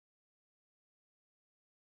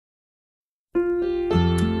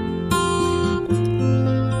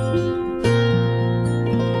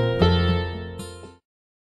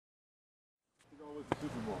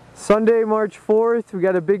Sunday, March 4th, we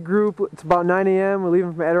got a big group. It's about 9 a.m. We're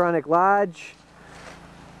leaving from Adrondack Lodge.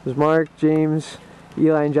 There's Mark, James,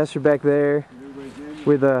 Eli, and Jester back there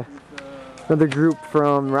with another group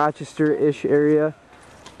from Rochester-ish area.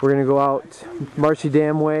 We're going to go out Marcy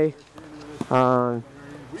Dam way,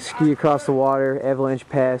 ski across the water, Avalanche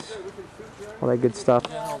Pass, all that good stuff.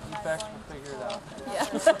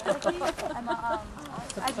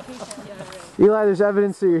 Eli, there's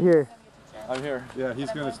evidence that you're here. I'm here. Yeah,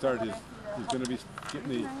 he's going to start his, he's going to be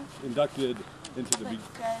getting inducted into the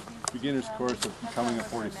beginner's course of becoming a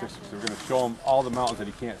 46er. So we're going to show him all the mountains that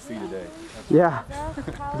he can't see today. Yeah,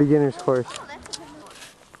 beginner's course.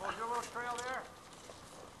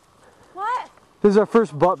 What? This is our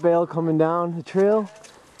first butt bail coming down the trail.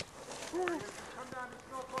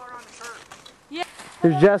 Yeah.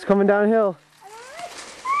 There's Jess coming downhill.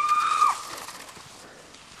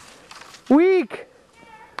 Weak!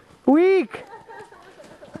 Weak! I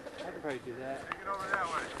can probably do that. Take it over that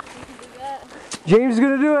way. You can do that. James is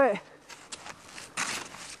gonna do it.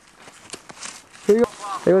 Here you go.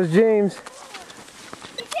 There goes James.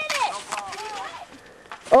 He did it!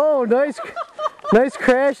 Oh, nice, nice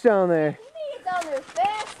crash down there. He made it down there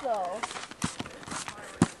fast though.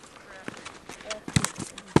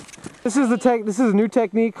 This is a new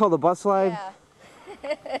technique called the butt slide.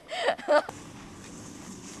 Yeah.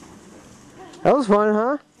 That was fun,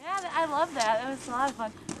 huh? Yeah, I love that. It was a lot of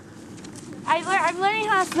fun. I'm learning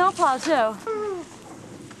how to snowplow too. All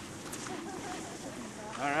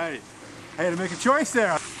right. I had to make a choice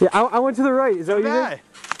there. Yeah, I went to the right. Is that what you did?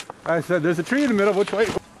 I said, there's a tree in the middle. Which way?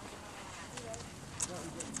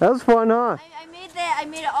 That was fun, huh? I made that. I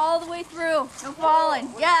made it all the way through. No falling.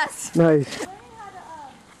 Yes. Nice.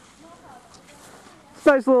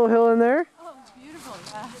 Nice little hill in there. Oh, it's beautiful.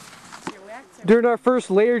 Yeah. During our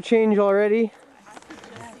first layer change already.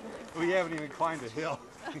 We haven't even climbed a hill.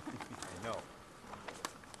 No.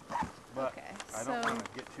 But Okay, I don't want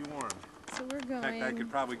to get too warm. So we're going. In fact, I could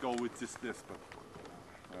probably go with just this, but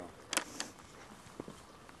well.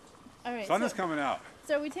 All right. Sun is coming out.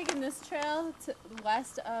 So are we taking this trail to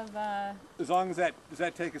west of? As long as does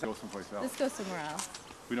that take us go someplace else? Let's go somewhere else.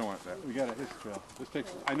 We don't want that. We got this trail. This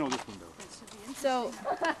takes. I know this one does. So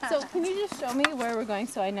can you just show me where we're going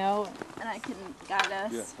so I know and I can guide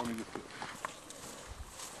us? Yeah. Let me just.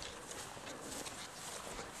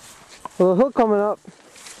 A little hill coming up.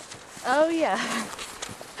 Oh yeah.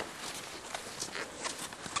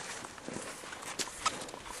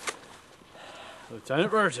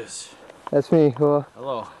 Lieutenant Burgess. That's me. Well,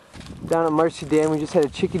 Hello. down at Marcy Dam, we just had a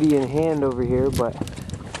chickadee in hand over here, but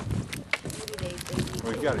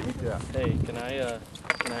Well, you gotta eat that. Hey, can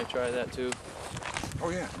I try that too? Oh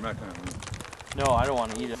yeah. I'm not gonna. No, I don't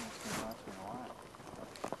want to eat it.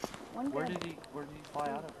 Where did he fly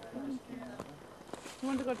out of? You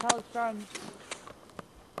want to go tell his friends?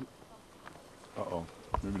 Uh-oh.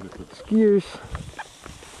 Maybe this is. skiers.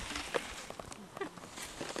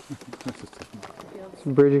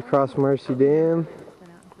 Some bridge across Marcy Dam.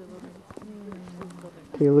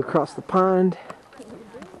 Take a look across the pond.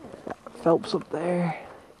 Phelps up there.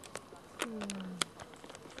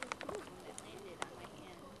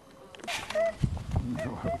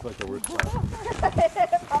 It's like a word cloud.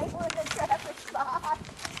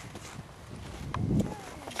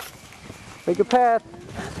 Make a path.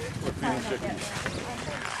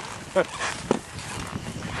 Hello.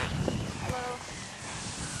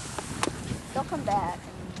 They'll come back.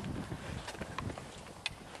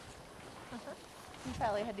 You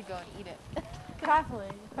probably had to go and eat it. Probably.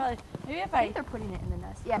 Maybe if I. They're putting it in the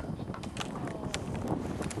nest. Yeah.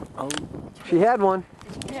 Oh, she had one.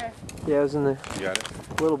 Here. Yeah, it was in there. You got it?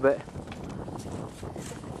 A little bit.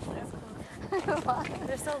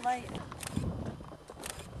 They're so light.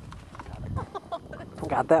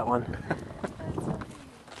 Got that one.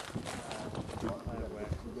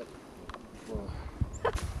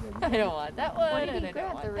 I don't want that one. What did he and I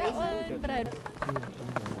grab? don't The want that raisin? one, but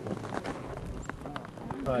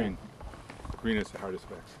I. Green. Green is the hardest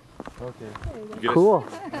fix. Okay. You get Cool.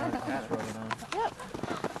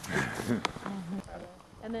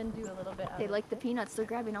 And then do a little bit. They like the peanuts. They're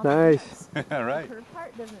grabbing all Nice. the All right. Her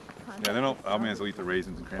part doesn't. Yeah, they don't. I may as well eat the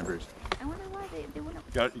raisins and cranberries. I wonder why they wouldn't.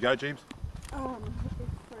 You got it, James?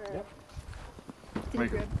 Yep. Did he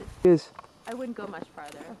grab the Is I wouldn't go much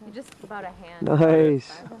farther. Just about a hand. nice.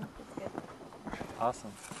 It's good.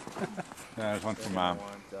 Awesome. Yeah, there's one for Mom.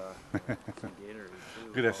 Want, some Gatorade too.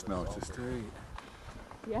 Look at that snow. It's just straight.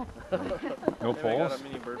 Yeah. No And I got poles. a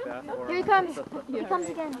mini bird bath for Here he him. comes. He comes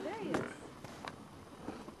again. There he is.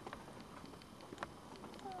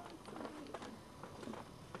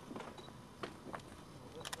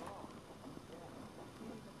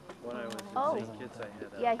 Oh. As kids, I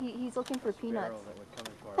had a Yeah, he's looking for peanuts. sparrow that would come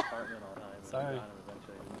into our apartment all the time. Sorry. And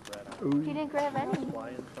eventually we bred him. He didn't grab any. Fly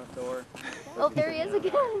in the front door. Oh, there he is He'd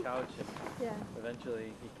sit down on again. the couch, and Yeah.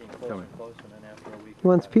 eventually he came closer and closer, and then after a week, He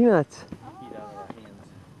wants got peanuts. heat out of our hands.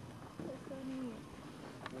 That's so neat.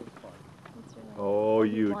 It was fun. That's really Oh,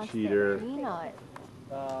 He you wants that cheater. peanut.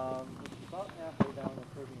 It's about halfway down the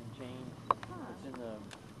Caribbean chain. It's in the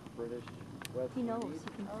British West He knows. Indies.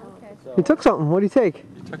 He can tell. Okay. So, He took something. What did he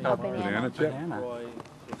take? Took out banana chip. Roy,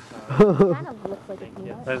 just, Kind of looks like a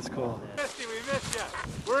peanut. that is cool. Misty, we missed you.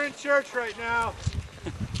 We're in church right now.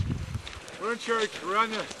 We're in church. We're on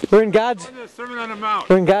We're in God's. the Sermon on the Mount.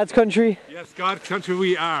 We're in God's country. Yes, God's country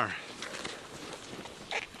we are.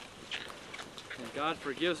 And God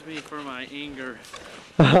forgives me for my anger.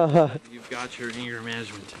 You've got your anger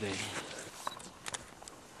management today.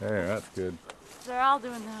 Hey, that's good. They're all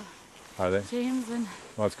doing that. Are they? James and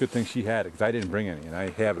Well, it's a good thing she had it, because I didn't bring any, and I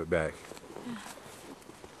have it back.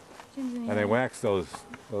 James and And I Eli. waxed those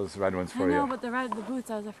red ones I for know, you. but the boots,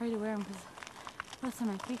 I was afraid to wear them because last time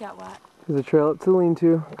my feet got wet. There's a trail up to the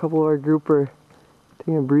lean-to. A couple of our group are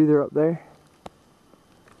taking a breather up there.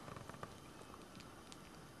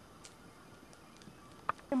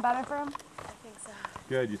 Better for him?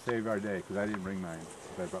 Good, you saved our day, because I didn't bring mine,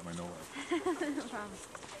 because I brought my nowhere.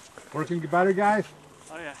 Working better, guys?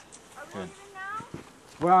 Oh yeah. Good.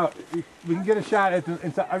 Well, we can get a shot at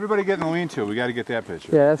everybody getting the lean-to. We got to get that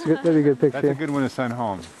picture. Yeah, that's good. That'd be a good That's a picture. good one to send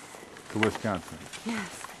home to Wisconsin.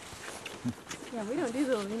 Yes. Yeah, we don't do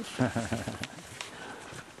the lean.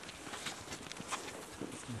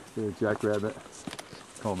 The jackrabbit,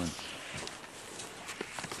 Coleman.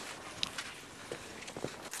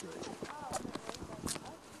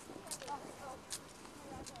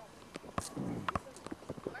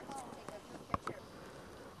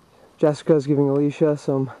 Jessica's giving Alicia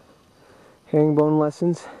some herringbone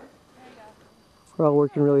lessons. We're all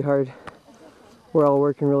working really hard. We're all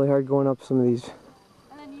working really hard going up some of these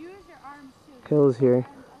And then use your arms too. hills here.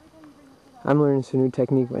 I'm learning some new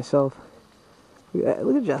technique myself.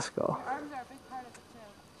 Look at Jessica. Arms are a big part of it too.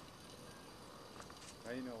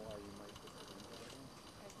 Now you know why you might put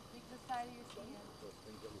Take the side of your skin. those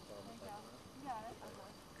things that we saw in the back. You got it.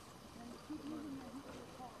 And then keep moving your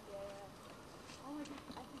toe. Oh my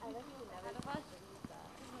gosh. Ahead of us?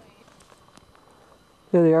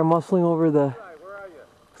 There they are, muscling over the Where are you?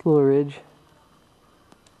 this little ridge.